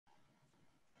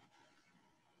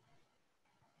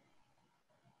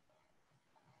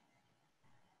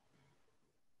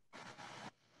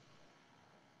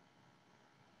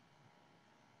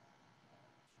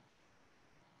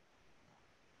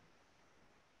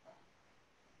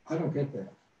I don't get that.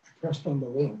 I pressed on the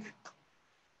link.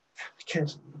 I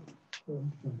can't.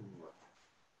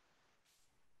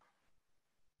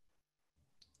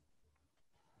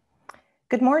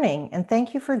 Good morning, and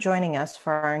thank you for joining us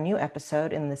for our new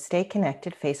episode in the Stay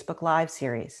Connected Facebook Live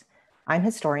series. I'm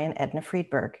historian Edna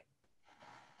Friedberg.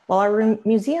 While our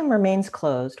museum remains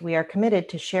closed, we are committed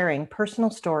to sharing personal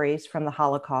stories from the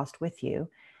Holocaust with you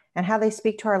and how they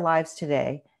speak to our lives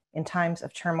today in times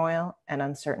of turmoil and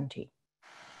uncertainty.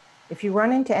 If you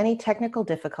run into any technical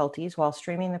difficulties while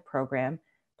streaming the program,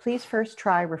 please first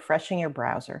try refreshing your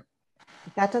browser.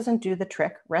 If that doesn't do the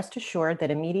trick, rest assured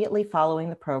that immediately following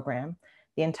the program,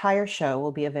 the entire show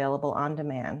will be available on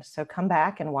demand, so come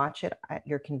back and watch it at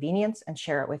your convenience and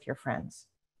share it with your friends.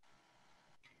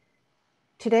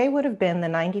 Today would have been the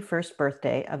 91st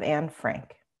birthday of Anne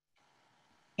Frank.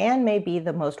 Anne may be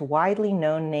the most widely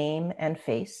known name and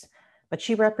face, but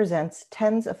she represents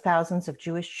tens of thousands of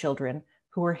Jewish children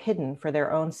who were hidden for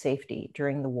their own safety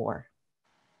during the war.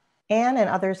 Anne and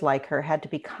others like her had to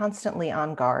be constantly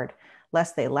on guard,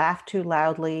 lest they laugh too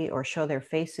loudly or show their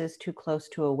faces too close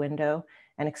to a window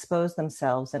and expose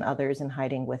themselves and others in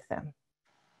hiding with them.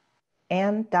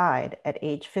 Anne died at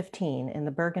age 15 in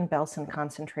the Bergen-Belsen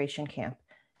concentration camp,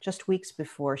 just weeks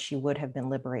before she would have been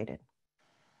liberated.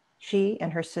 She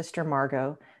and her sister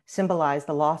Margot symbolize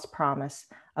the lost promise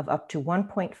of up to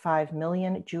 1.5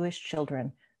 million Jewish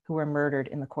children who were murdered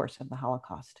in the course of the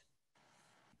Holocaust.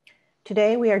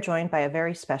 Today, we are joined by a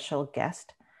very special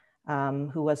guest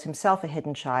who was himself a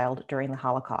hidden child during the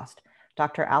Holocaust,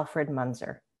 Dr. Alfred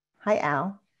Münzer. Hi,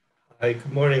 Al. Hi,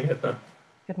 good morning, Edna.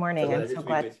 Good morning.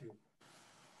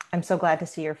 I'm so glad to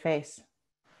see your face.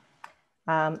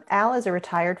 Al is a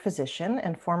retired physician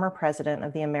and former president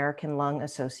of the American Lung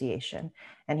Association,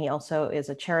 and he also is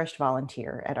a cherished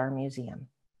volunteer at our museum.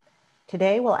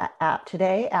 Today,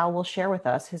 Al will share with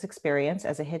us his experience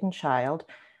as a hidden child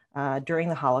during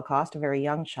the Holocaust, a very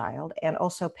young child, and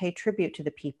also pay tribute to the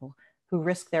people who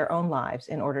risked their own lives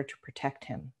in order to protect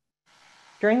him.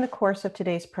 During the course of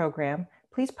today's program,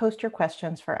 please post your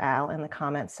questions for Al in the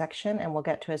comments section, and we'll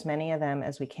get to as many of them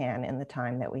as we can in the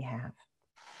time that we have.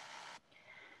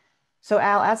 So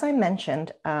Al, as I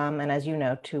mentioned, and as you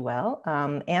know too well,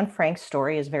 Anne Frank's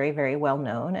story is very, very well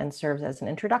known and serves as an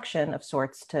introduction of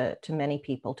sorts to many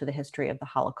people to the history of the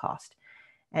Holocaust.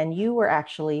 And you were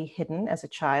actually hidden as a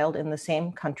child in the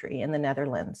same country, in the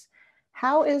Netherlands.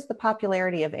 How is the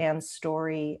popularity of Anne's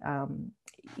story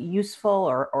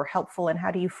useful or helpful, and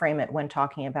how do you frame it when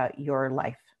talking about your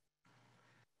life?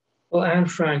 Well, Anne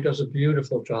Frank does a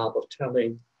beautiful job of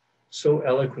telling so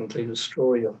eloquently the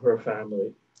story of her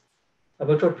family.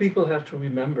 But what people have to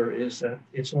remember is that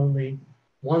it's only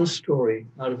one story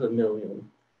out of a million.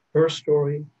 Her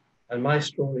story and my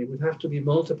story would have to be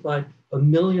multiplied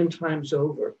 1,000,000 times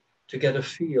over to get a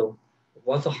feel of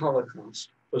what the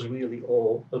Holocaust was really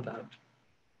all about.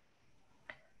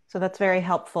 So that's very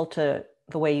helpful. To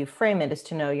the way you frame it is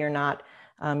to know you're not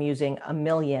using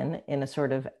 1,000,000 in a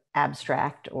sort of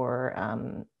abstract or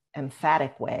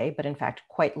emphatic way, but in fact,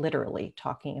 quite literally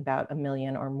talking about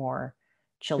 1,000,000 or more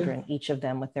children, yeah, each of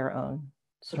them with their own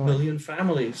story. 1,000,000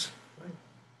 families.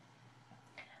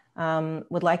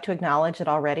 Would like to acknowledge that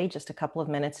already, just a couple of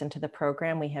minutes into the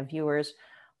program, we have viewers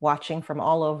watching from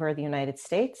all over the United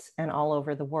States and all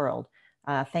over the world.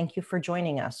 Thank you for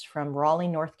joining us from Raleigh,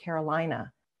 North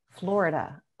Carolina,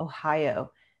 Florida,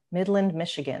 Ohio, Midland,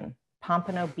 Michigan,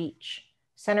 Pompano Beach,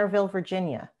 Centerville,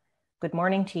 Virginia. Good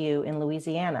morning to you in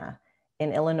Louisiana,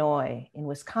 in Illinois, in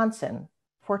Wisconsin,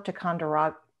 Fort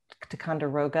Ticonderoga,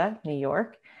 New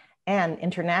York, and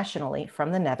internationally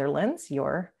from the Netherlands,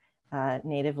 your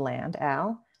native land,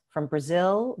 Al, from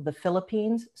Brazil, the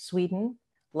Philippines, Sweden,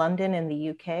 London in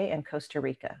the UK, and Costa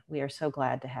Rica. We are so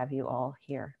glad to have you all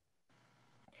here.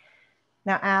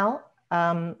 Now, Al,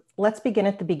 let's begin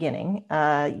at the beginning.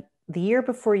 The year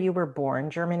before you were born,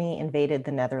 Germany invaded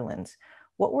the Netherlands.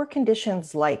 What were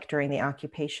conditions like during the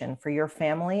occupation for your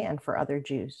family and for other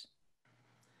Jews?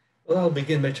 Well, I'll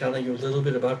begin by telling you a little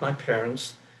bit about my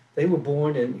parents. They were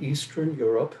born in Eastern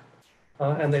Europe,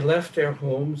 and they left their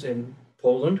homes in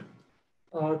Poland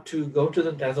to go to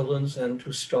the Netherlands and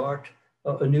to start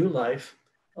a new life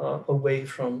away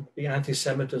from the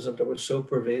anti-Semitism that was so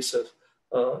pervasive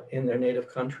in their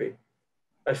native country.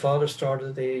 My father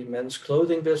started a men's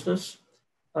clothing business,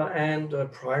 and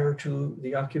prior to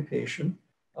the occupation,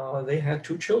 they had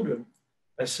 2 children.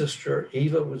 My sister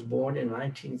Eva was born in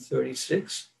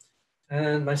 1936,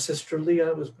 and my sister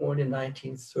Leah was born in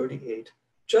 1938,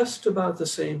 just about the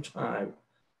same time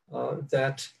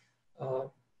that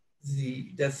of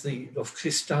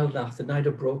Kristallnacht, the night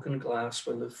of broken glass,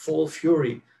 when the full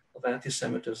fury of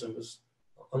anti-Semitism was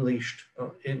unleashed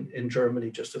in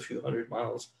Germany, just a few hundred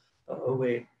miles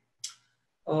away.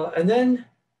 And then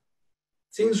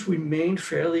things remained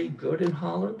fairly good in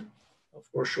Holland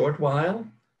for a short while.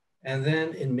 And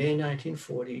then in May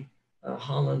 1940,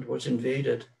 Holland was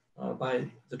invaded by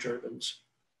the Germans.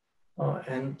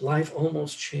 And life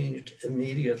almost changed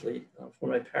immediately for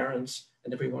my parents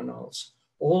and everyone else.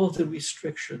 All of the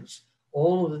restrictions,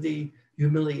 all of the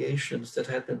humiliations that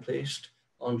had been placed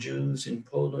on Jews in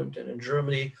Poland and in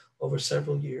Germany over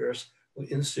several years were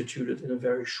instituted in a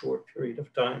very short period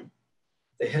of time.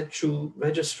 They had to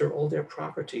register all their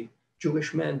property.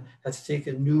 Jewish men had to take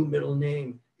a new middle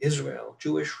name, Israel.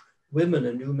 Jewish women,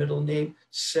 a new middle name,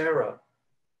 Sarah.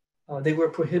 They were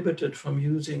prohibited from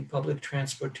using public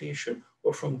transportation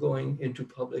or from going into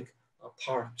public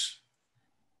parks.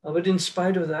 But in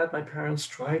spite of that, my parents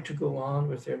tried to go on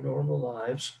with their normal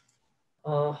lives.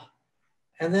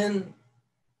 And then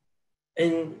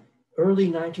in early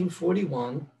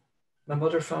 1941, my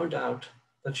mother found out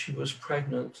that she was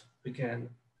pregnant again.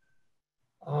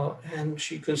 And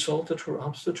she consulted her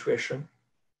obstetrician.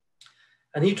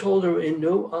 And he told her in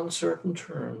no uncertain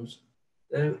terms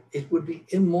that it would be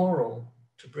immoral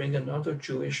to bring another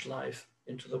Jewish life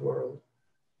into the world.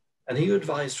 And he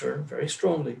advised her very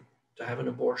strongly to have an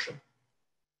abortion.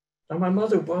 Now, my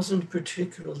mother wasn't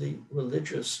particularly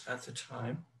religious at the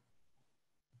time,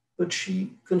 but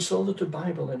she consulted the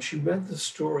Bible and she read the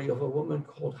story of a woman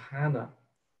called Hannah.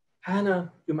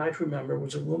 Hannah, you might remember,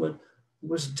 was a woman who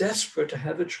was desperate to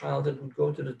have a child and would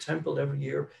go to the temple every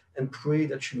year and pray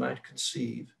that she might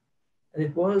conceive. And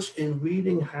it was in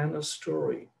reading Hannah's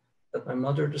story that my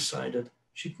mother decided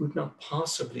she could not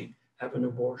possibly have an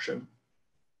abortion.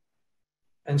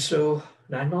 And so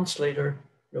 9 months later,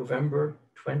 November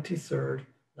 23rd,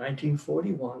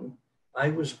 1941, I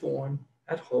was born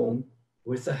at home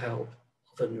with the help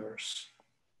of a nurse.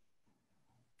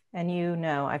 And you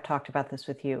know, I've talked about this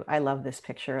with you. I love this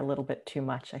picture a little bit too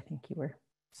much. I think you were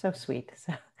so sweet.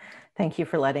 So thank you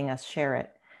for letting us share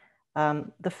it.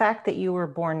 The fact that you were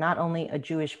born not only a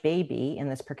Jewish baby in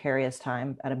this precarious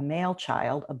time, but a male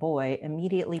child, a boy,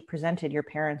 immediately presented your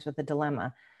parents with a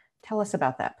dilemma. Tell us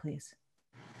about that, please.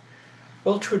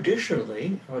 Well,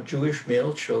 traditionally, Jewish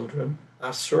male children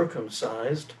are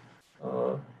circumcised,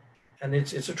 and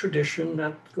it's a tradition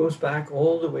that goes back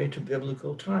all the way to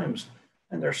biblical times.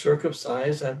 And they're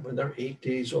circumcised when they're 8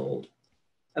 days old.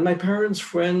 And my parents'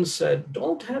 friends said,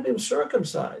 don't have him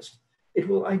circumcised. It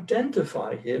will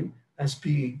identify him as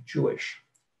being Jewish.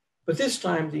 But this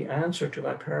time, the answer to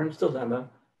my parents' dilemma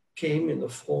came in the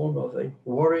form of a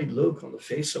worried look on the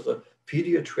face of the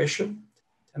pediatrician.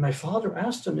 And my father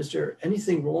asked him, is there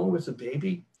anything wrong with the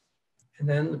baby? And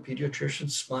then the pediatrician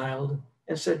smiled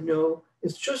and said, no,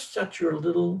 it's just that your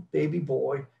little baby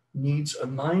boy needs a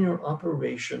minor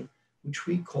operation, which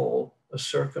we call a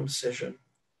circumcision.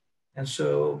 And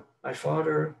so my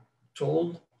father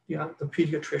told the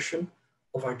pediatrician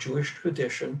of our Jewish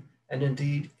tradition, and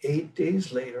indeed 8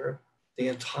 days later, the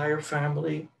entire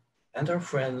family and our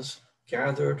friends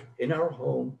gathered in our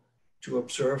home to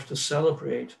observe, to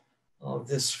celebrate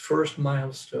this first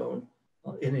milestone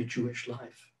in a Jewish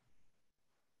life.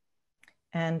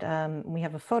 And we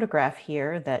have a photograph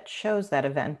here that shows that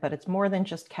event, but it's more than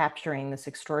just capturing this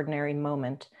extraordinary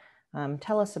moment.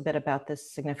 Tell us a bit about the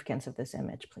significance of this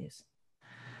image, please.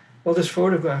 Well, this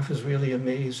photograph is really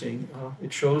amazing.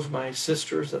 It shows my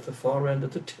sisters at the far end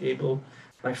of the table,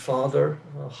 my father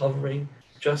hovering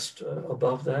just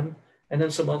above them, and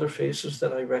then some other faces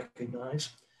that I recognize.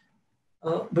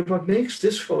 But what makes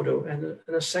this photo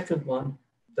and a second one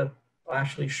that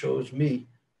actually shows me,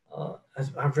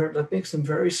 that makes them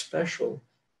very special,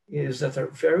 is that they're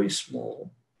very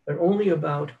small. They're only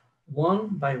about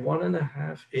 1 by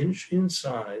 1.5 inch in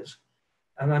size.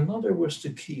 And my mother was to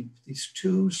keep these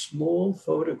 2 small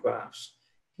photographs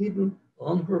hidden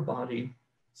on her body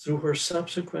through her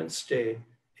subsequent stay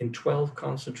in 12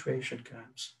 concentration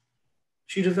camps.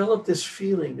 She developed this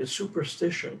feeling, this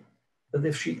superstition, that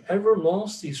if she ever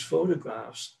lost these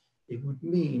photographs, it would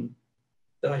mean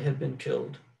that I had been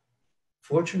killed.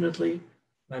 Fortunately,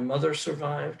 my mother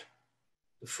survived,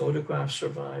 the photographs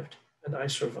survived, and I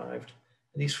survived.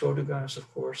 And these photographs,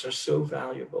 of course, are so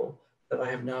valuable that I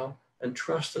have now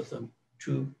entrusted them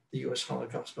to the U.S.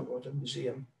 Holocaust Memorial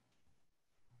Museum.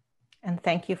 And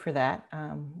thank you for that.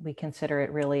 We consider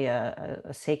it really a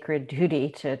sacred duty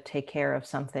to take care of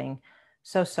something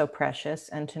so precious,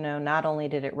 and to know not only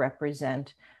did it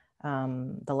represent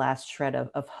the last shred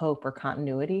of hope or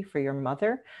continuity for your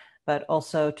mother, but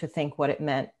also to think what it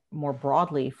meant more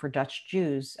broadly for Dutch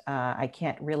Jews. I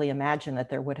can't really imagine that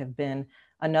there would have been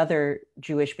another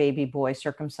Jewish baby boy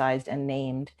circumcised and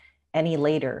named any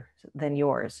later than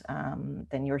yours,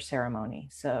 than your ceremony.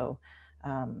 So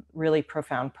really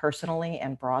profound personally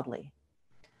and broadly.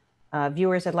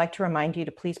 Viewers, I'd like to remind you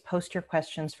to please post your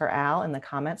questions for Al in the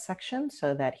comments section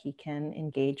so that he can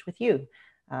engage with you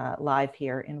live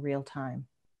here in real time.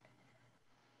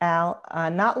 Al,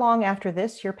 not long after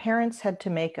this, your parents had to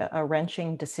make a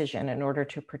wrenching decision in order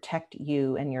to protect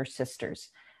you and your sisters.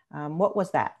 What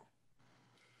was that?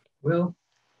 Well,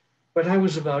 when I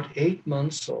was about 8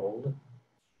 months old,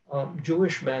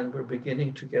 Jewish men were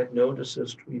beginning to get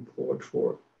notices to report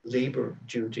for labor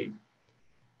duty.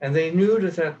 And they knew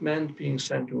that that meant being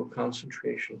sent to a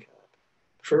concentration camp.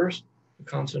 First, a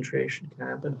concentration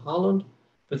camp in Holland,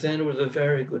 but then with a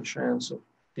very good chance of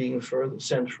being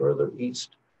sent further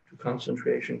east to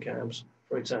concentration camps,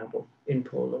 for example, in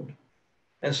Poland.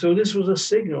 And so this was a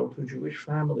signal to Jewish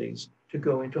families to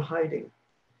go into hiding.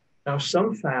 Now,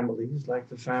 some families, like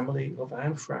the family of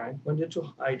Anne Frank, went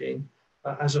into hiding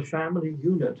as a family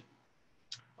unit.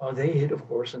 They hid, of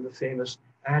course, in the famous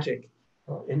attic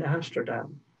in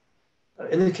Amsterdam.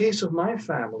 In the case of my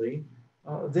family,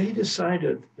 they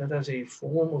decided that as a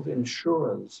form of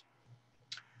insurance,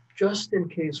 just in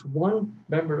case one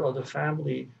member of the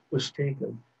family was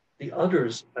taken, the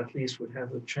others at least would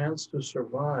have a chance to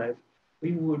survive.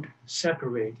 We would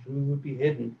separate and we would be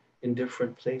hidden in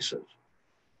different places.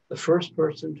 The first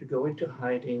person to go into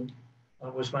hiding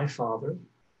was my father.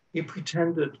 He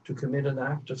pretended to commit an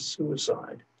act of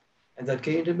suicide, and that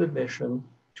gained him admission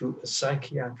to a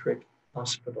psychiatric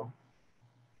hospital.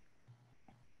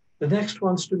 The next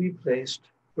ones to be placed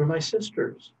were my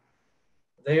sisters.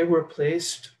 They were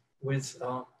placed with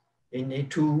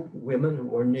two women who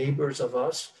were neighbors of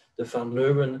us, the Van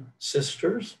Leeuwen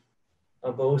sisters,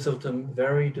 both of them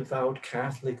very devout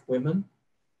Catholic women.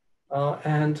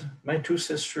 And my two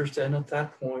sisters then at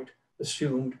that point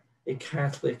assumed a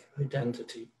Catholic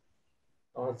identity.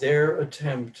 Their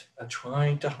attempt at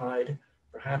trying to hide,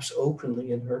 perhaps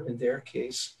openly in their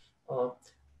case,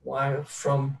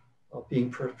 from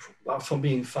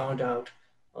being found out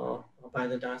by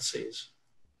the Nazis.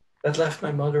 That left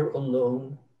my mother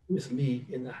alone with me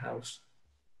in the house.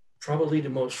 Probably the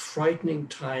most frightening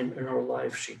time in her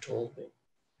life, she told me.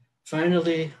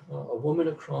 Finally, a woman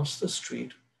across the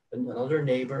street, another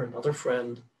neighbor, another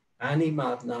friend, Annie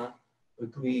Madna,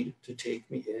 agreed to take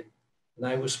me in. And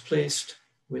I was placed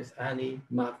with Annie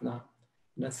Madna.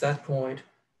 And at that point,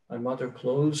 my mother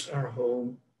closed our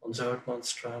home on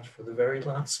Zoutmanstraat for the very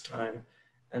last time.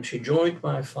 And she joined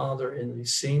my father in the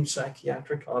same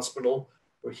psychiatric hospital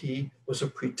where he was a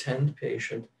pretend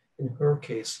patient, in her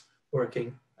case,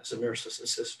 working as a nurse's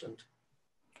assistant.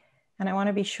 And I want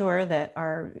to be sure that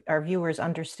our viewers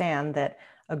understand that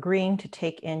agreeing to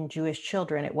take in Jewish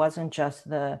children, it wasn't just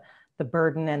the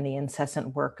burden and the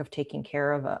incessant work of taking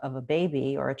care of a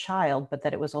baby or a child, but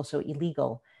that it was also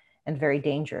illegal and very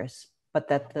dangerous, but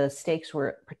that the stakes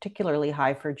were particularly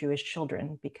high for Jewish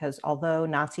children because although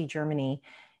Nazi Germany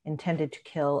intended to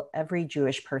kill every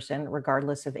Jewish person,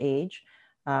 regardless of age,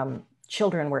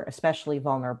 children were especially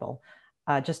vulnerable.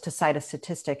 Just to cite a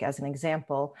statistic as an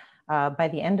example, by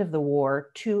the end of the war,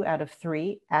 2 out of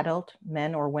 3 adult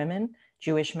men or women,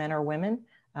 Jewish men or women,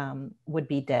 would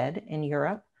be dead in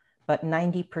Europe, but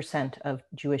 90% of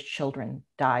Jewish children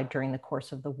died during the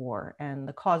course of the war. And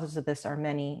the causes of this are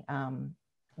many.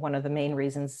 One of the main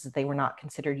reasons is that they were not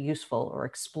considered useful or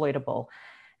exploitable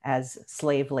as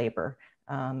slave labor.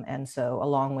 And so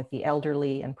along with the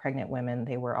elderly and pregnant women,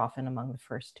 they were often among the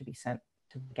first to be sent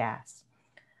to the gas.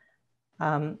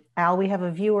 Al, we have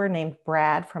a viewer named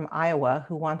Brad from Iowa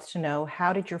who wants to know,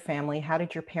 how did your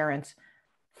parents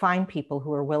find people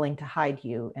who were willing to hide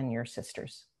you and your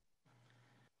sisters?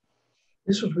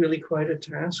 This was really quite a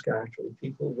task, actually.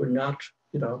 People were not,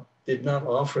 did not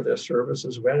offer their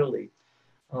services readily.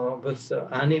 But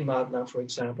Annie Madna, for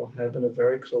example, had been a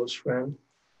very close friend.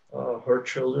 Her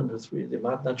children, the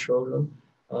Madna children,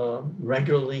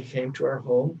 regularly came to our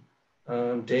home.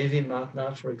 Davy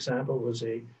Madna, for example, was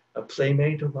a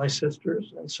playmate of my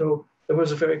sisters. And so there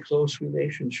was a very close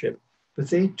relationship. But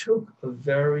they took a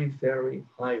very, very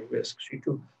high risk. She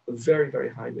took a very, very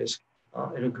high risk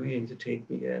in agreeing to take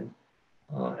me in.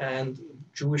 And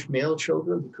Jewish male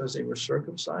children, because they were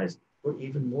circumcised, were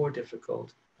even more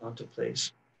difficult to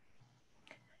place.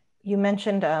 You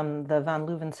mentioned the Van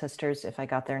Leeuwen sisters, if I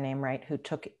got their name right, who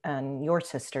took your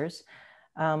sisters.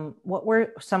 What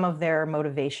were some of their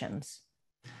motivations?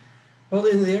 Well,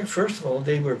 first of all,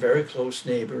 they were very close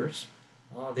neighbors.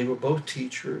 They were both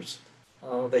teachers.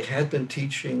 They had been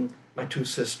teaching my two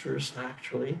sisters,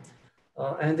 actually.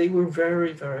 And they were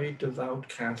very, very devout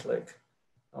Catholic.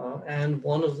 And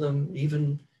one of them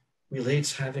even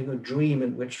relates having a dream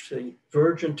in which the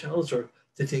Virgin tells her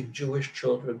to take Jewish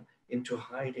children into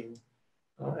hiding.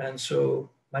 And so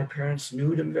my parents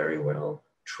knew them very well,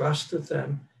 trusted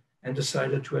them, and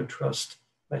decided to entrust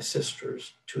my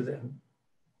sisters to them.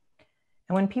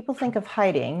 And when people think of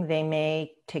hiding, they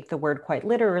may take the word quite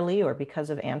literally, or because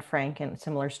of Anne Frank and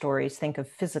similar stories, think of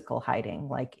physical hiding,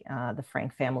 like the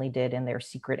Frank family did in their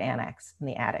secret annex in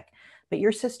the attic. But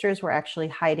your sisters were actually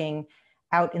hiding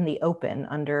out in the open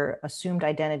under assumed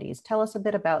identities. Tell us a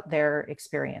bit about their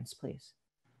experience, please.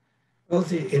 Well,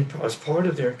 as part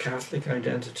of their Catholic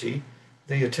identity,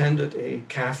 they attended a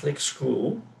Catholic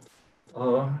school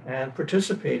and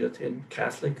participated in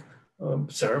Catholic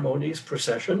ceremonies,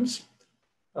 processions.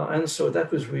 And so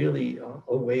that was really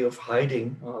a way of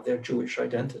hiding their Jewish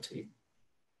identity.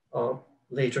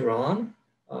 Later on,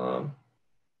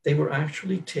 they were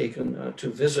actually taken to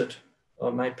visit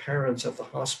my parents at the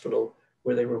hospital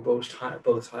where they were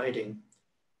both hiding.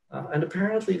 And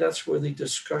apparently that's where the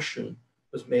discussion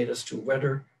was made as to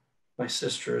whether my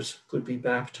sisters could be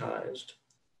baptized.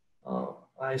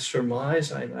 I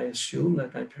surmise, I assume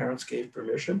that my parents gave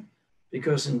permission,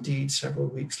 because indeed several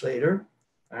weeks later,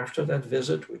 after that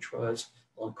visit, which was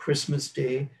on Christmas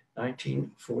Day,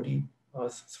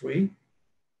 1942,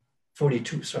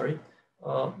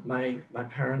 my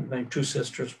two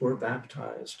sisters were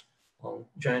baptized on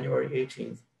January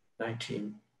 18th,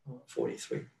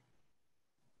 1943.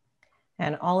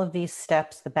 And all of these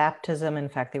steps, the baptism, in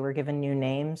fact, they were given new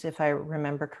names, if I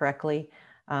remember correctly,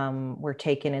 were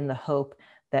taken in the hope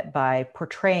that by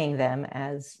portraying them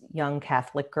as young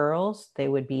Catholic girls, they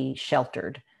would be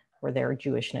sheltered, where their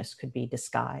Jewishness could be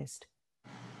disguised.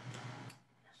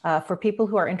 For people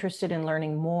who are interested in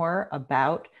learning more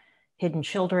about hidden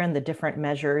children, the different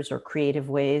measures or creative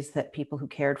ways that people who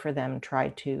cared for them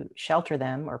tried to shelter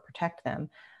them or protect them,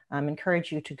 I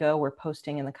encourage you to go. We're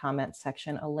posting in the comments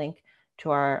section a link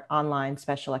to our online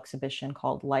special exhibition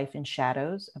called Life in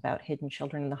Shadows, about hidden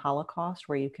children in the Holocaust,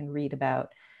 where you can read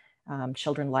about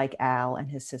children like Al and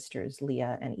his sisters,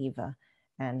 Leah and Eva,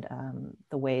 and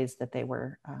the ways that they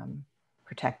were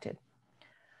protected.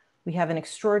 We have an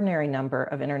extraordinary number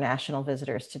of international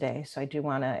visitors today, so I do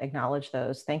want to acknowledge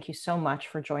those. Thank you so much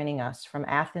for joining us from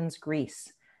Athens,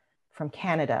 Greece, from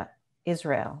Canada,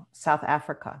 Israel, South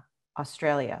Africa,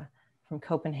 Australia, from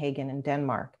Copenhagen and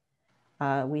Denmark.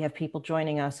 We have people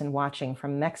joining us and watching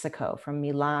from Mexico, from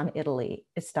Milan, Italy,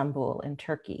 Istanbul in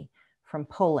Turkey, from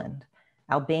Poland,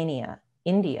 Albania,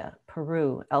 India,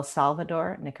 Peru, El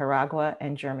Salvador, Nicaragua,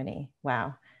 and Germany.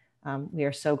 Wow. We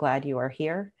are so glad you are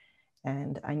here.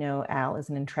 And I know Al is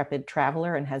an intrepid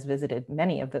traveler and has visited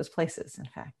many of those places, in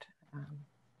fact.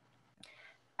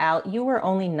 Al, you were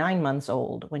only 9 months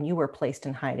old when you were placed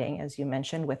in hiding, as you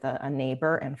mentioned, with a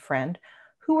neighbor and friend.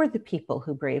 Who were the people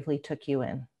who bravely took you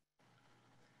in?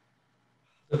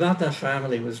 The Edna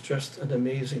family was just an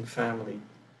amazing family.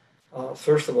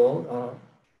 First of all,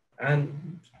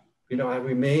 and I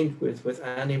remained with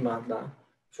Annie Madna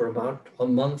for about a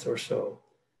month or so.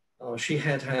 She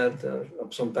had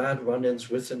some bad run-ins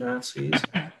with the Nazis,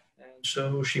 and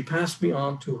so she passed me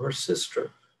on to her sister.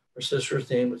 Her sister's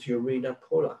name was Irina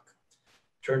Polak.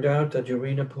 Turned out that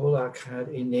Irina Polak had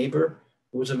a neighbor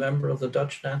who was a member of the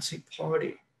Dutch Nazi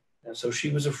Party, and so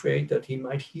she was afraid that he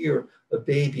might hear a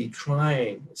baby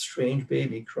crying, a strange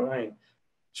baby crying.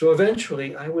 So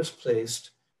eventually I was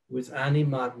placed with Annie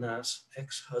Madna's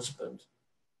ex-husband,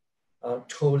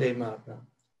 Tole Madna.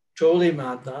 Tole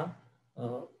Madna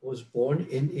was born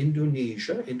in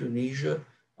Indonesia. Indonesia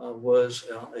was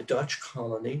a Dutch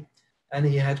colony, and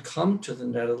he had come to the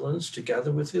Netherlands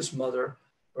together with his mother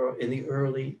in the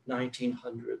early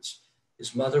 1900s.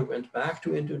 His mother went back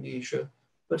to Indonesia,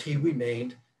 but he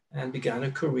remained and began a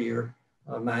career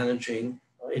managing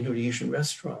Indonesian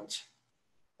restaurants.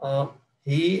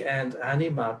 He and Annie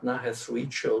Madna had 3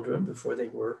 children before they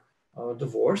were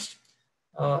divorced.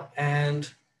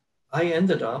 And I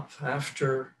ended up,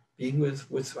 after being with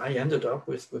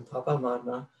Papa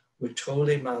Madna, with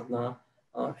Tole Madna,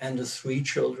 and the 3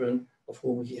 children of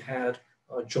whom he had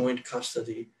joint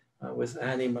custody with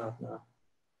Annie Madna.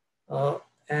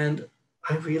 And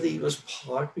I really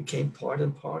became part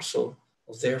and parcel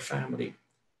of their family.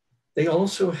 They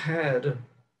also had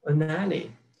a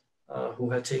nanny who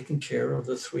had taken care of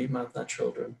the 3 Madna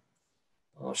children.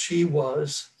 She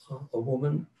was a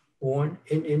woman born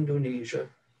in Indonesia,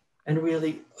 and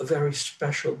really a very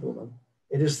special woman.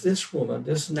 It is this woman,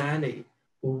 this nanny,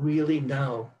 who really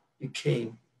now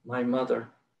became my mother.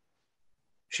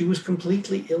 She was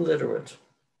completely illiterate,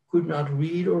 could not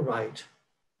read or write,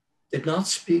 did not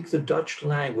speak the Dutch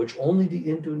language, only the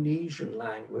Indonesian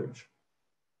language.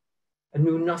 and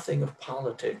knew nothing of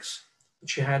politics, but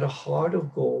she had a heart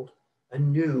of gold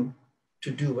and knew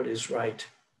to do what is right.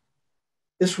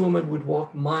 This woman would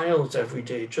walk miles every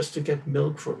day just to get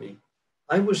milk for me.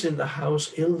 I was in the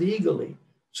house illegally,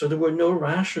 so there were no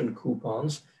ration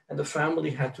coupons, and the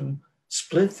family had to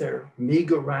split their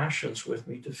meager rations with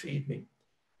me to feed me.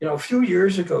 You know, a few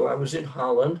years ago, I was in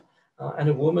Holland, and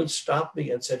a woman stopped me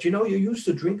and said, "You know, you used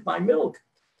to drink my milk."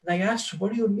 And I asked her,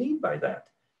 "What do you mean by that?"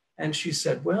 And she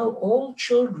said, "Well, all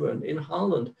children in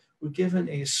Holland were given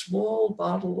a small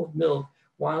bottle of milk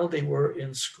while they were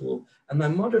in school. And my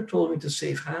mother told me to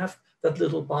save half that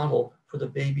little bottle for the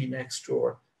baby next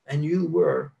door. And you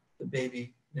were the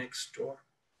baby next door."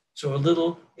 So a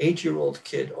little 8-year-old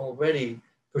kid already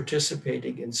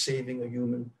participating in saving a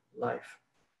human life.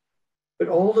 But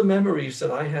all the memories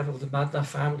that I have of the Madna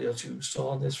family, as you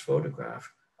saw in this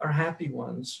photograph, are happy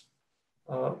ones.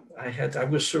 I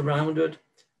was surrounded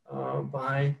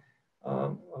by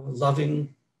a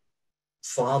loving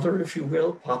father, if you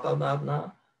will, Papa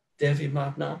Madna, Devi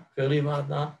Madna, Philly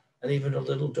Madna, and even a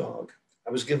little dog. I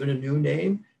was given a new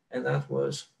name, and that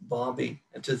was Bobby.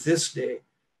 And to this day,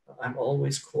 I'm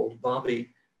always called Bobby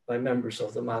by members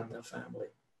of the Madna family.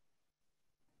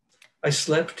 I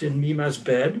slept in Mima's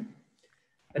bed,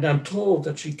 and I'm told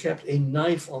that she kept a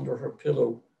knife under her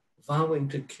pillow, vowing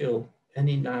to kill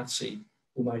any Nazi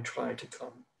who might try to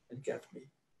come and get me.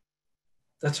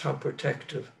 That's how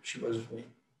protective she was of me.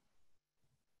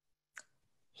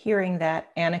 Hearing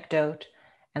that anecdote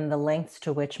and the lengths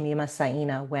to which Mima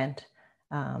Saina went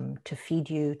to feed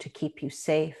you, to keep you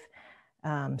safe,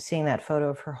 seeing that photo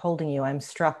of her holding you, I'm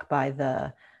struck by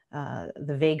the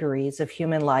vagaries of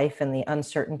human life and the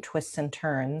uncertain twists and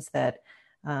turns that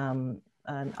an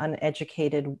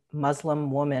uneducated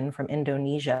Muslim woman from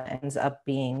Indonesia ends up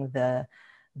being the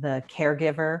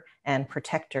caregiver and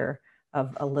protector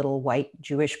of a little white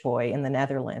Jewish boy in the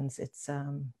Netherlands. It's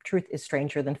truth is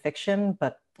stranger than fiction,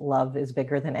 but love is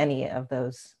bigger than any of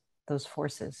those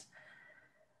forces.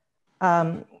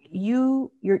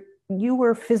 You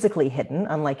were physically hidden,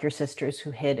 unlike your sisters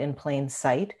who hid in plain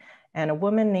sight. And a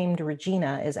woman named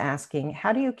Regina is asking,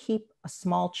 how do you keep a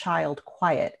small child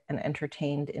quiet and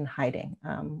entertained in hiding?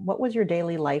 What was your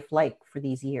daily life like for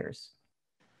these years?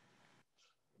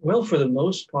 Well, for the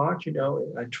most part, you know,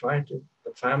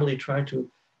 the family tried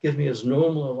to give me as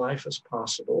normal a life as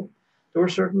possible. There were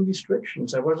certain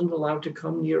restrictions. I wasn't allowed to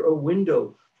come near a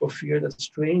window for fear that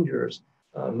strangers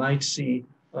might see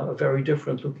a very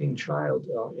different looking child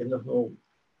in the home.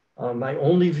 My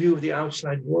only view of the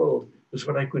outside world was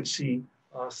what I could see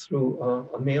through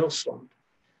a mail slot.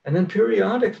 And then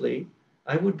periodically,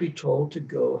 I would be told to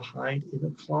go hide in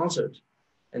a closet.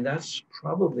 And that's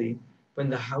probably when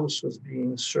the house was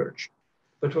being searched.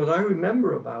 But what I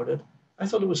remember about it, I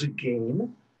thought it was a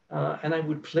game, and I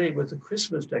would play with the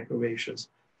Christmas decorations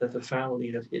that the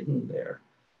family had hidden there.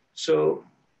 So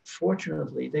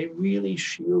fortunately, they really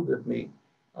shielded me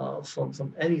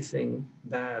from anything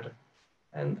bad.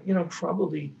 And, you know,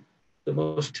 probably the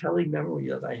most telling memory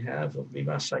that I have of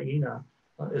Mima Saina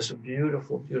is a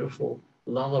beautiful, beautiful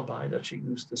lullaby that she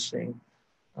used to sing.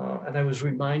 And I was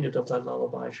reminded of that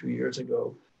lullaby a few years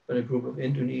ago when a group of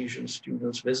Indonesian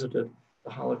students visited the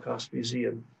Holocaust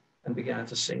Museum and began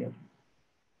to sing it.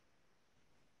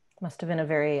 Must have been a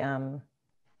very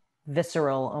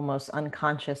visceral, almost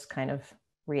unconscious kind of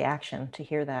reaction to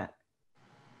hear that.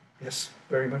 Yes,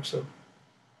 very much so.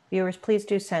 Viewers, please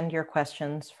do send your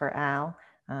questions for Al.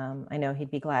 I know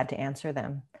he'd be glad to answer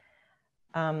them.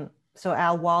 So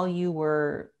Al, while you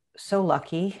were so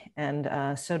lucky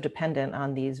and so dependent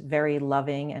on these very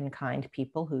loving and kind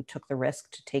people who took the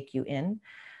risk to take you in,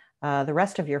 the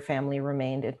rest of your family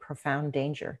remained in profound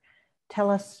danger. Tell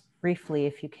us briefly,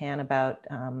 if you can, about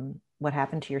what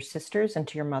happened to your sisters and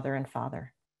to your mother and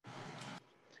father.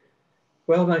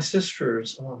 Well, my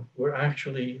sisters were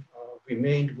actually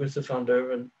remained with the Van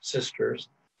Deuren sisters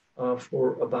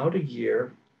for about a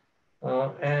year.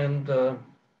 And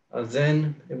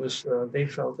then it was, they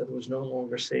felt that it was no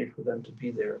longer safe for them to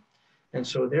be there. And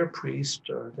so their priest,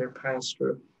 their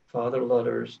pastor, Father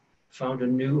Ludders, found a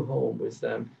new home with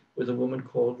them with a woman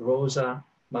called Rosa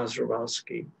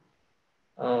Mazurowski.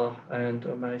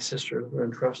 And my sisters were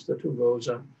entrusted to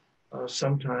Rosa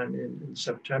sometime in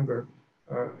September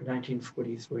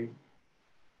 1943.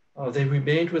 They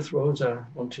remained with Rosa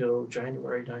until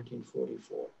January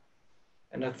 1944.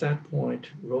 And at that point,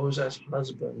 Rosa's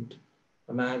husband,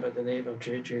 a man by the name of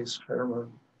J.J. Schermer,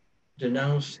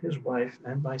 denounced his wife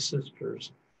and my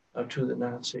sisters to the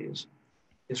Nazis.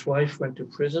 His wife went to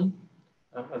prison,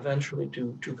 eventually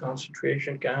to 2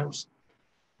 concentration camps,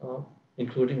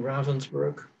 including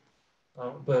Ravensbrück,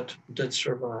 but did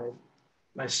survive.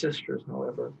 My sisters,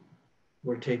 however,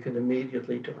 were taken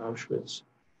immediately to Auschwitz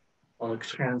on a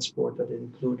transport that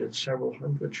included several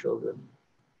hundred children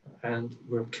and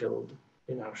were killed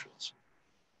in Auschwitz.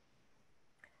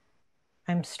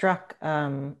 I'm struck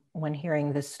when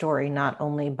hearing this story, not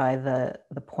only by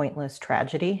the pointless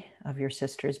tragedy of your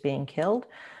sisters being killed,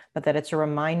 but that it's a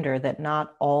reminder that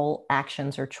not all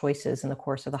actions or choices in the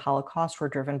course of the Holocaust were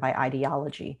driven by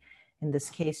ideology. In this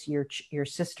case, your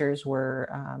sisters were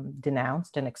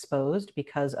denounced and exposed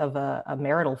because of a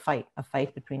marital fight, a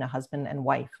fight between a husband and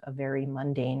wife, a very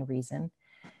mundane reason.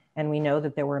 And we know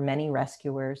that there were many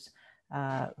rescuers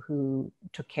who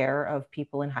took care of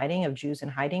people in hiding, of Jews in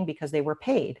hiding, because they were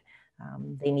paid.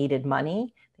 They needed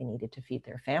money, they needed to feed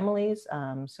their families.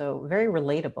 So very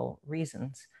relatable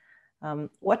reasons.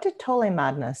 What did Tole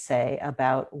Madna say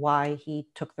about why he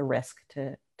took the risk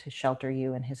to shelter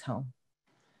you in his home?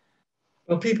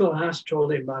 Well, people asked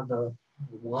Tole Madna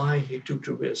why he took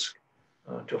the risk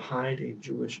to hide a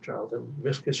Jewish child and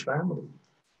risk his family.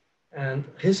 And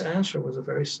his answer was a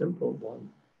very simple one.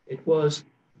 It was,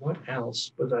 what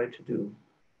else was I to do?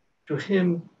 To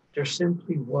him, there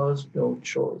simply was no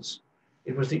choice.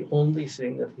 It was the only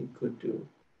thing that he could do.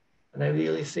 And I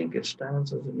really think it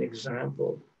stands as an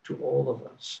example to all of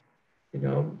us. You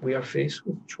know, we are faced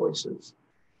with choices,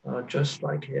 just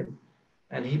like him.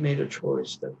 And he made a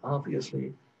choice that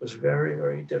obviously was very,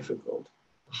 very difficult,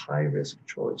 a high-risk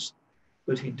choice.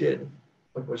 But he did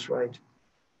what was right.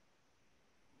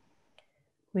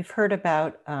 We've heard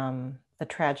about the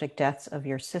tragic deaths of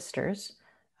your sisters,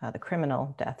 the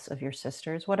criminal deaths of your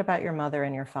sisters. What about your mother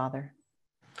and your father?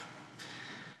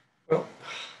 Well,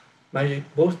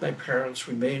 both my parents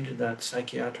remained in that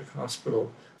psychiatric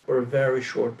hospital for a very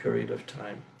short period of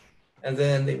time. And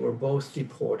then they were both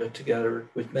deported together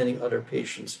with many other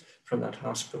patients from that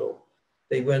hospital.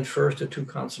 They went first to 2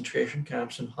 concentration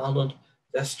camps in Holland,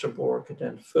 Westerbork, and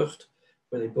then Vught,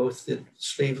 where they both did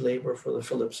slave labor for the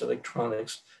Philips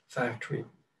Electronics factory.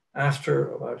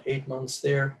 After about 8 months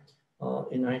there,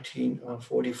 in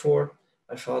 1944,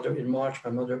 my father in March,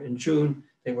 my mother in June,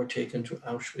 they were taken to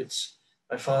Auschwitz.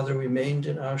 My father remained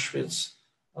in Auschwitz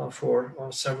for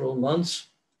several months,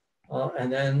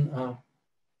 and then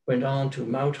went on to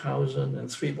Mauthausen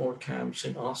and 3 more camps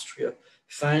in Austria.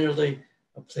 Finally,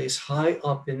 a place high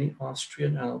up in the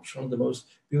Austrian Alps, one of the most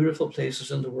beautiful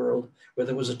places in the world, where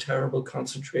there was a terrible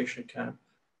concentration camp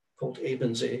called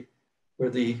Ebensee, where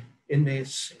the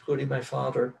inmates, including my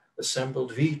father,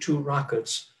 assembled V-2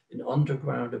 rockets in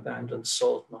underground abandoned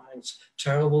salt mines.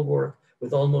 Terrible work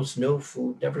with almost no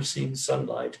food, never seen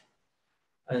sunlight.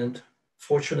 And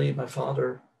fortunately, my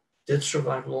father did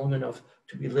survive long enough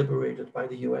to be liberated by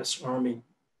the US Army,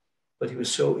 but he was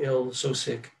so ill, so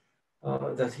sick,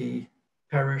 that he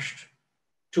perished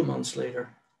 2 months later,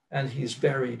 and he's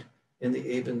buried in the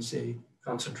Ebensee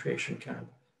concentration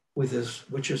camp,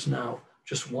 which is now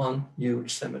just one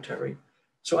huge cemetery.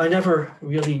 So I never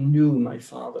really knew my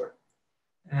father.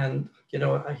 And, you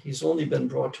know, he's only been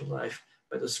brought to life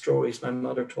by the stories my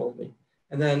mother told me.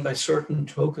 And then by certain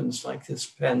tokens like this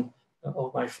pen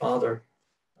of my father,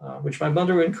 which my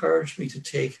mother encouraged me to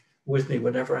take with me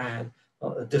whenever I had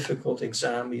a difficult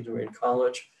exam, either in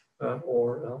college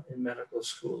or in medical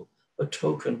school, a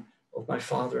token of my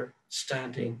father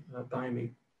standing by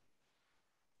me.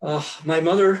 My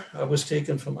mother was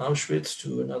taken from Auschwitz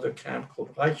to another camp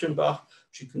called Reichenbach.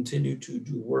 She continued to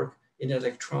do work in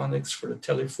electronics for the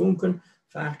Telefunken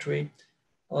factory.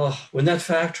 When that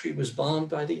factory was bombed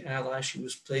by the Allies, she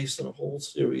was placed on a whole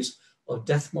series of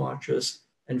death marches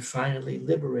and finally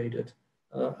liberated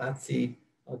at the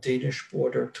Danish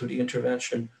border through the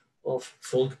intervention of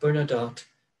Folk Bernadotte,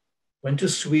 went to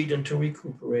Sweden to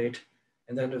recuperate,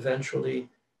 and then eventually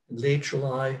in late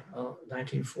July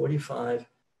 1945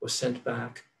 was sent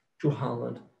back to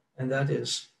Holland. And that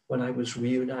is when I was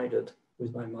reunited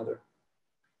with my mother.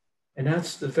 And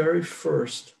that's the very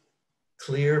first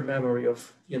clear memory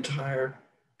of the entire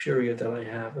period that I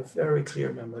have, a very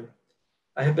clear memory.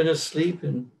 I had been asleep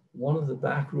in one of the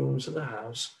back rooms of the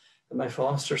house, and my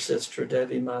foster sister,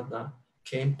 Devi Madna,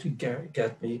 came to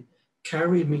get me,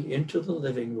 carried me into the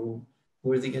living room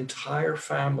where the entire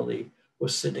family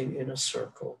was sitting in a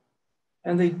circle.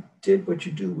 And they did what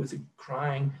you do with a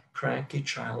crying, cranky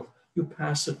child. You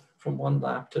pass it from one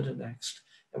lap to the next.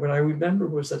 And what I remember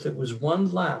was that there was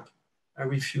one lap I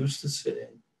refused to sit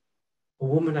in, a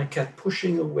woman I kept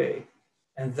pushing away,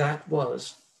 and that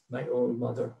was my own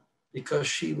mother, because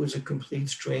she was a complete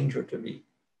stranger to me.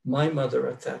 My mother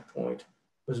at that point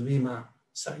was Mima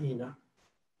Saina.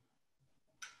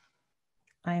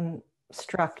 I'm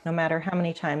struck, no matter how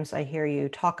many times I hear you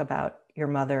talk about your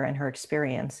mother and her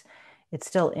experience, It's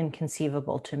still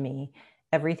inconceivable to me,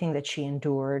 everything that she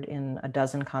endured in a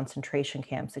dozen concentration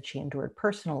camps that she endured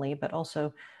personally, but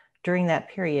also during that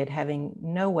period, having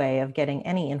no way of getting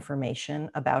any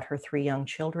information about her 3 young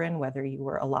children, whether you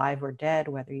were alive or dead,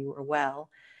 whether you were well,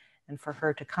 and for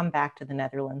her to come back to the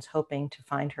Netherlands hoping to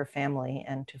find her family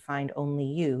and to find only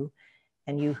you,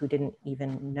 and you who didn't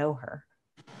even know her.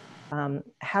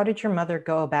 How did your mother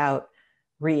go about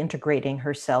reintegrating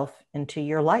herself into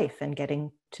your life and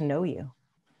getting to know you?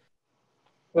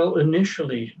 Well,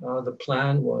 initially, the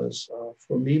plan was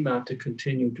for Mima to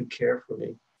continue to care for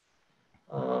me.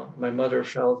 My mother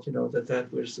felt, that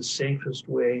that was the safest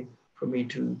way for me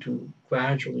to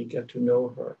gradually get to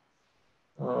know her.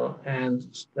 And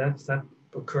that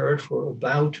occurred for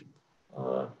about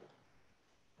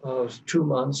 2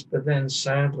 months, but then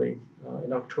sadly,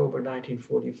 in October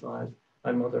 1945,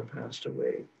 my mother passed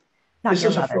away. Not This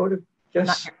your is a mother. photo.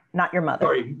 Yes. Not your mother.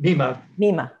 Sorry, Mima.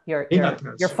 Mima, your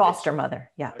foster away. mother.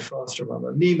 Yeah. My foster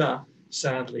mother. Mima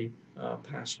sadly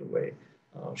passed away.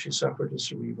 She suffered a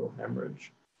cerebral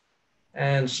hemorrhage.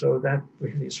 And so that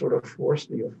really sort of forced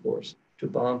me, of course, to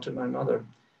bond to my mother.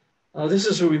 This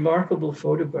is a remarkable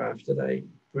photograph that I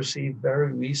received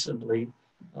very recently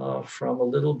from a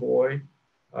little boy,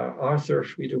 Arthur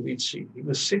Friedberg. He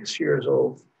was 6 years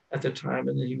old at the time,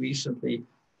 and then he recently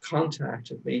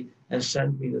contacted me and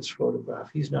sent me this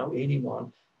photograph. He's now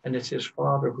 81, and it's his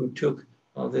father who took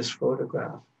this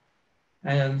photograph.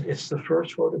 And it's the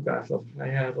first photograph I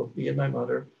have of me and my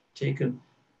mother, taken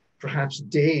perhaps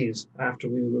days after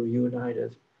we were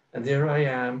reunited. And there I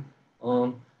am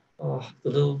on the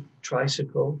little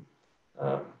tricycle.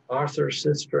 Arthur's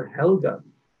sister, Helga,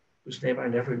 whose name I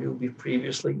never knew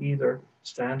previously either,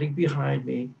 standing behind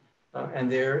me.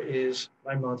 And there is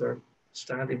my mother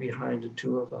standing behind the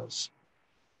 2 of us.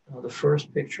 The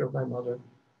first picture of my mother.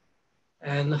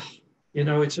 And,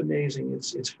 it's amazing.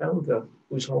 It's Helga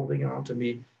who's holding on to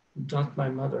me, not my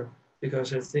mother,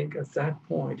 because I think at that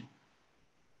point,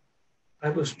 I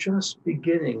was just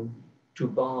beginning to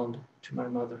bond to my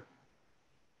mother.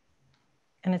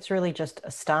 And it's really just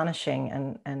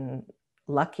astonishing and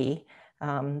lucky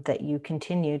that you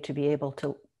continue to be able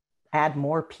to add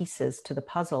more pieces to the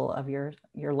puzzle of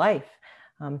your life,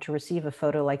 to receive a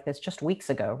photo like this just weeks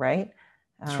ago, right?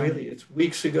 It's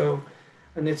weeks ago,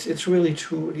 and it's really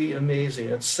truly amazing.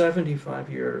 It's 75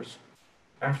 years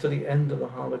after the end of the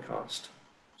Holocaust.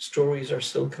 Stories are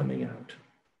still coming out.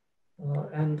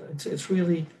 And it's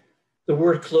really, the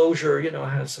word closure,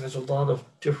 has a lot of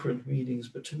different meanings,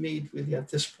 but to me, really at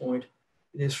this point,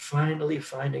 it is finally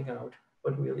finding out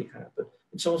what really happened.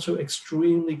 It's also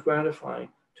extremely gratifying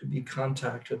to be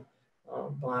contacted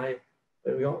by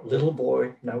a little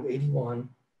boy, now 81,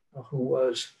 who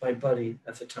was my buddy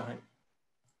at the time.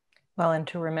 Well, and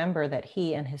to remember that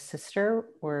he and his sister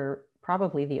were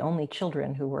probably the only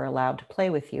children who were allowed to play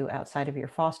with you outside of your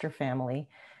foster family.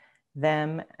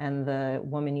 Them and the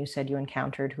woman you said you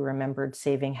encountered who remembered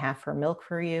saving half her milk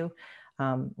for you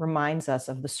reminds us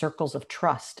of the circles of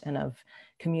trust and of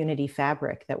community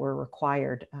fabric that were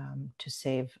required to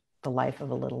save the life of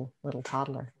a little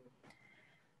toddler.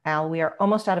 Al, we are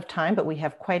almost out of time, but we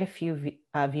have quite a few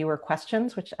viewer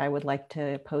questions, which I would like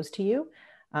to pose to you.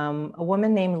 A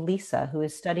woman named Lisa, who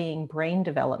is studying brain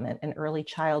development in early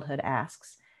childhood,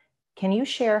 asks, can you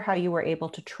share how you were able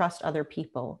to trust other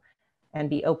people and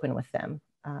be open with them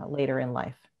later in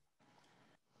life?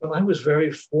 Well, I was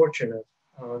very fortunate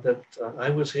that I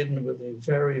was hidden with a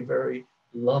very, very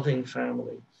loving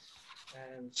family.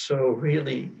 And so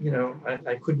really,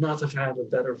 I could not have had a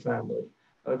better family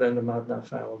than the Madna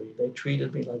family. They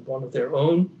treated me like one of their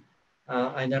own.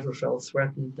 I never felt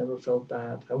threatened, never felt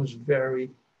bad. I was very,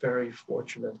 very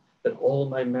fortunate that all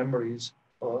my memories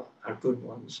are good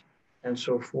ones. And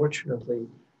so fortunately,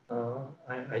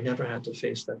 I never had to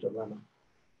face that dilemma.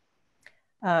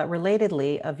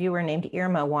 Relatedly, a viewer named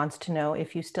Irma wants to know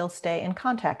if you still stay in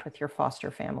contact with your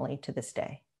foster family to this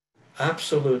day.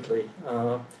 Absolutely.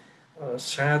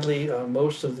 Sadly,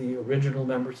 most of the original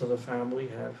members of the family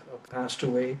have passed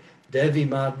away. Devi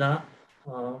Madna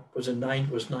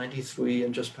was 93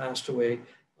 and just passed away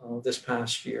this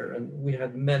past year. And we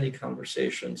had many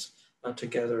conversations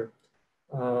together.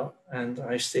 And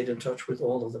I stayed in touch with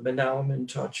all of them. And now I'm in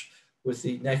touch with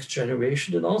the next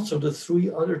generation and also the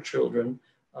 3 other children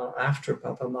after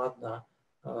Papa Madna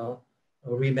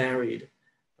remarried,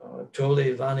 Tole,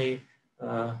 Vani,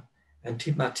 and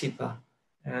Tipa Tipa.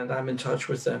 And I'm in touch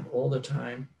with them all the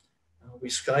time. We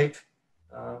Skype,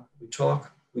 we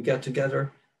talk, we get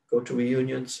together, go to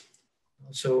reunions.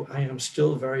 So I am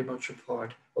still very much a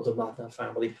part of the Madna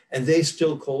family. And they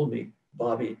still call me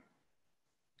Bobby.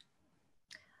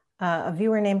 A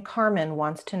viewer named Carmen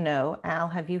wants to know, Al,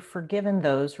 have you forgiven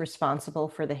those responsible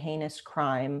for the heinous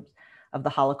crimes of the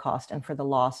Holocaust and for the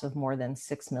loss of more than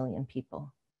 6 million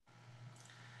people?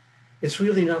 It's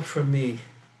really not for me,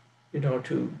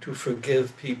 to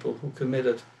forgive people who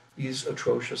committed these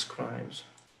atrocious crimes.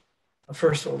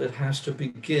 First of all, it has to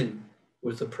begin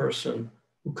with the person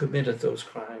who committed those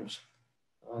crimes.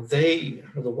 They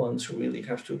are the ones who really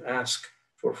have to ask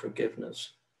for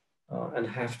forgiveness and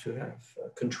have to have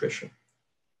contrition.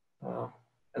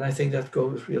 And I think that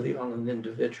goes really on an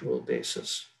individual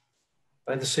basis.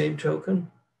 By the same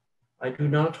token, I do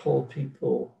not hold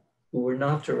people who were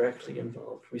not directly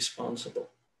involved responsible.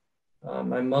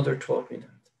 My mother taught me that.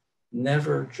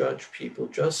 Never judge people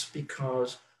just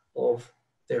because of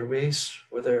their race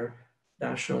or their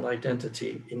national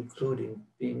identity, including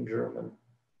being German.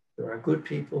 There are good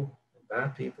people and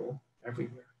bad people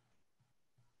everywhere.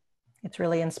 It's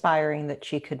really inspiring that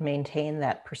she could maintain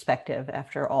that perspective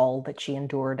after all that she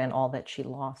endured and all that she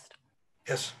lost.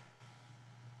 Yes.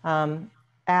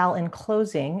 Al, in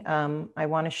closing, I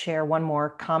want to share one more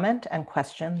comment and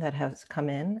question that has come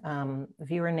in. A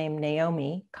viewer named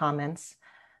Naomi comments,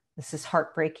 "This is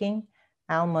heartbreaking.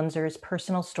 Al Münzer's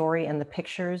personal story and the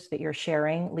pictures that you're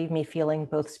sharing leave me feeling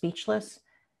both speechless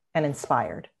and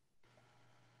inspired."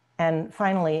 And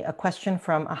finally, a question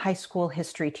from a high school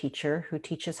history teacher who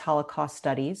teaches Holocaust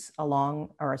studies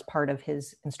along or as part of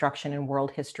his instruction in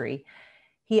world history.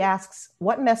 He asks,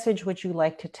 what message would you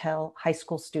like to tell high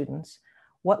school students?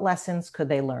 What lessons could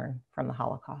they learn from the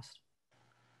Holocaust?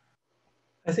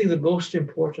 I think the most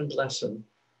important lesson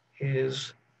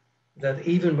is that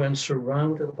even when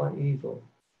surrounded by evil,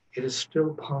 it is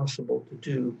still possible to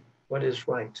do what is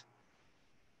right.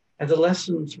 And the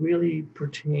lessons really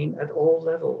pertain at all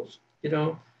levels.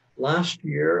 Last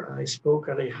year I spoke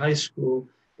at a high school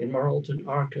in Marlton,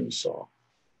 Arkansas.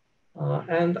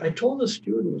 And I told the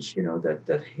students,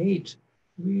 that hate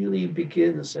really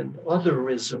begins, and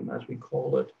otherism, as we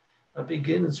call it,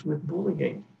 begins with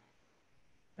bullying.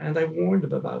 And I warned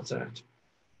them about that.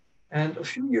 And a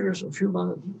few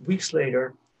weeks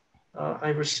later, I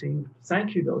received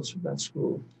thank you notes from that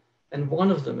school. And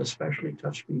one of them especially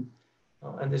touched me.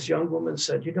 And this young woman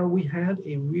said, we had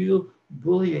a real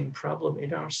bullying problem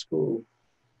in our school.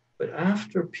 But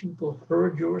after people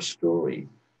heard your story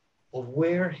of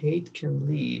where hate can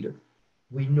lead,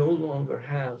 we no longer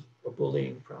have a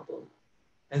bullying problem.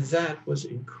 And that was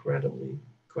incredibly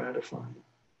gratifying.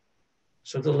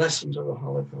 So the lessons of the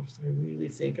Holocaust, I really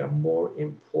think, are more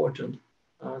important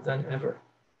than ever.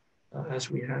 As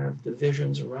we have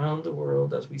divisions around the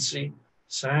world, as we see,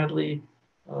 sadly,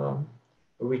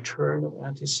 a return of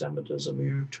anti-Semitism, a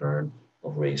return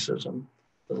of racism,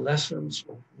 the lessons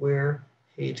of where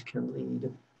hate can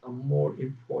lead are more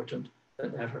important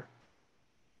than ever.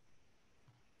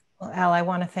 Well, Al, I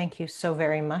want to thank you so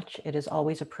very much. It is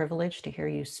always a privilege to hear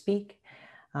you speak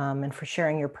and for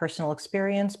sharing your personal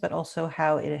experience, but also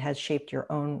how it has shaped your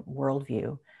own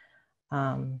worldview.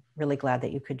 Really glad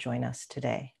that you could join us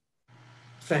today.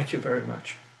 Thank you very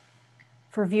much.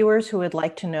 For viewers who would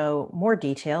like to know more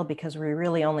detail, because we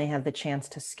really only had the chance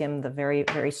to skim the very,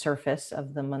 very surface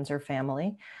of the Münzer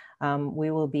family,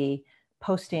 we will be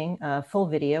posting a full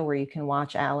video where you can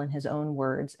watch Al in his own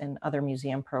words, and other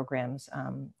museum programs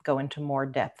go into more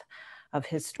depth of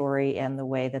his story and the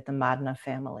way that the Edna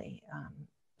family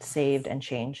saved and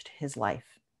changed his life.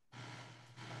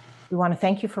 We want to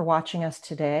thank you for watching us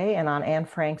today. And on Anne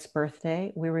Frank's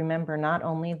birthday, we remember not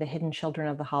only the hidden children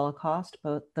of the Holocaust,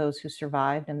 both those who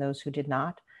survived and those who did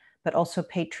not, but also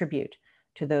pay tribute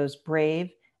to those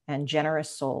brave and generous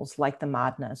souls like the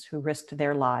Ednas who risked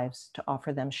their lives to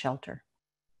offer them shelter.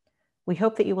 We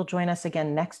hope that you will join us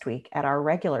again next week at our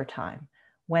regular time,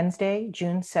 Wednesday,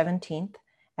 June 17th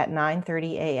at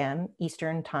 9:30 a.m.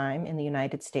 Eastern Time in the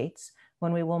United States,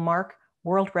 when we will mark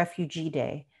World Refugee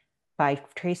Day by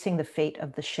tracing the fate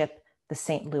of the ship, the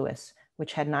St. Louis,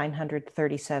 which had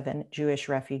 937 Jewish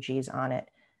refugees on it,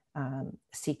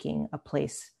 seeking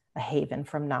a haven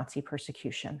from Nazi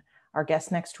persecution. Our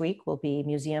guest next week will be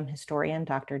museum historian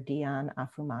Dr. Dion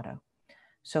Afumado.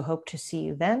 So hope to see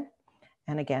you then.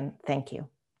 And again, thank you.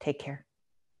 Take care.